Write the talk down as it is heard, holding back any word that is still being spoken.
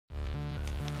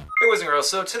Hey boys and girls,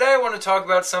 so today I want to talk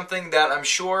about something that I'm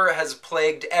sure has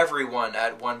plagued everyone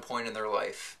at one point in their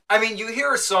life. I mean, you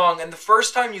hear a song and the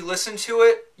first time you listen to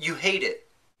it, you hate it.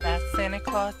 That Santa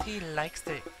Claus, he likes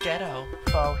it ghetto.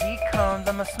 Before he comes,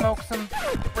 I'ma smoke some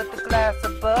with a glass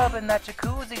of bub in that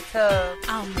jacuzzi tub.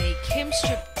 I'll make him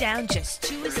strip down just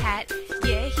to his hat.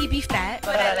 Yeah, he be fat,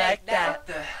 But I like that.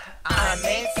 I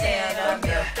made Santa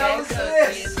milk and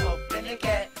cookies, hoping to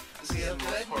get real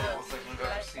good milk.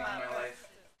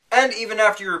 And even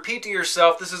after you repeat to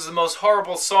yourself, this is the most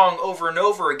horrible song over and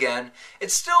over again, it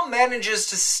still manages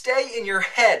to stay in your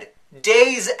head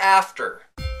days after.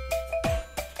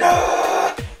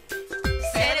 Santa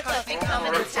Claus be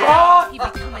coming to town. He be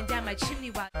coming down my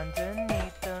chimney while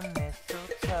Underneath the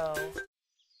mistletoe,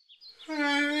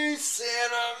 Hey,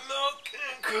 Santa, milk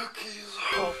and cookies.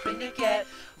 hoping to get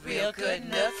real good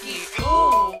nookie.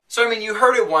 Ooh. So, I mean, you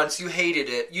heard it once, you hated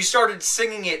it, you started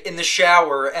singing it in the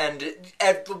shower, and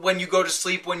when you go to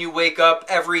sleep, when you wake up,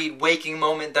 every waking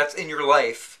moment that's in your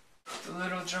life. The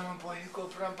little drummer boy who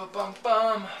goes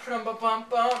rum-ba-bum-bum,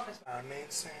 rum-ba-bum-bum. I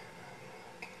made Santa.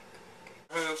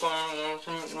 And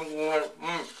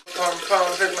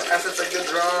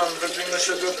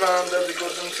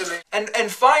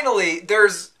finally,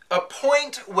 there's a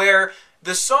point where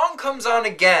the song comes on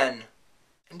again,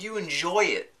 and you enjoy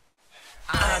it.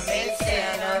 I made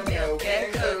Santa milk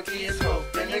and cookies,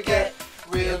 hoping to get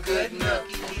real good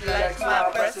nookie. He likes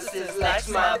my breasts, likes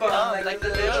my bum, like the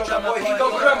little drummer boy. He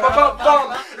goes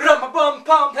rum-ba-bum-bum,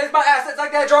 rum-ba-bum-bum, plays my assets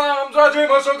like they're drums, I dream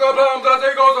of sugar plums as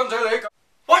they goes until they come.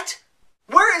 What?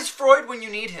 Where is Freud when you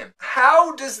need him?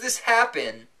 How does this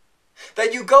happen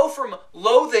that you go from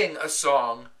loathing a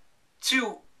song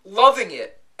to loving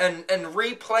it and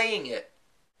replaying it?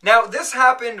 Now, this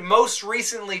happened most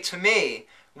recently to me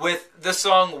with the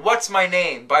song What's My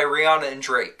Name by Rihanna and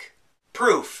Drake.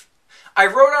 Proof. I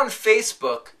wrote on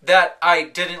Facebook that I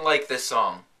didn't like this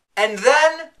song. And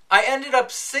then I ended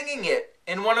up singing it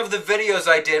in one of the videos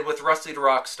I did with Rusty the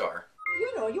Rockstar.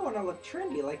 You know, you want to look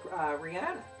trendy like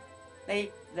Rihanna.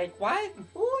 Like what?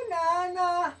 Ooh,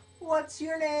 na, what's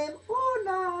your name? Ooh,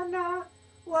 na,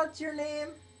 what's your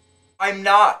name? I am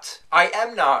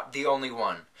not the only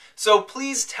one. So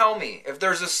please tell me if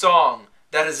there's a song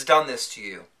that has done this to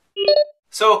you.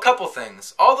 So a couple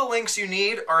things. All the links you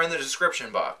need are in the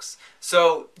description box.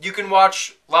 So you can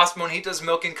watch Las Monitas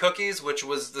Milk and Cookies, which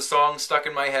was the song stuck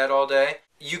in my head all day.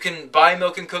 You can buy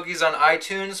Milk and Cookies on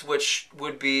iTunes, which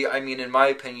would be, I mean, in my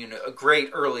opinion, a great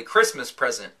early Christmas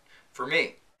present for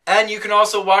me. And you can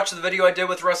also watch the video I did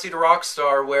with Rusty the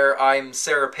Rockstar where I'm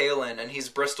Sarah Palin and he's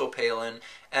Bristol Palin,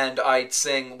 and I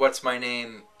sing What's My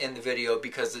Name in the video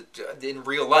because in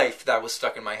real life that was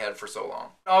stuck in my head for so long.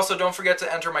 Also, don't forget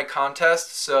to enter my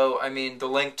contest. So, I mean, the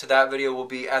link to that video will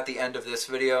be at the end of this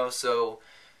video, so,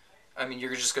 I mean,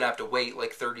 you're just gonna have to wait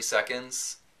like 30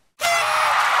 seconds.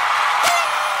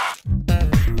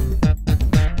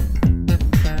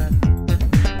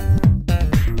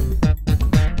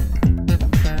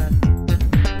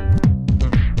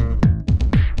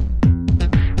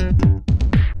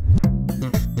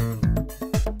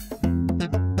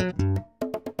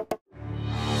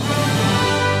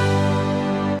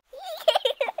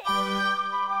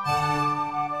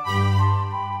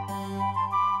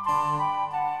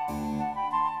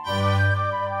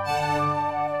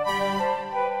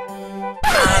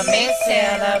 I made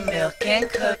Santa milk and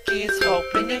cookies,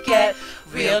 hoping to get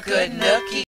real good nookie.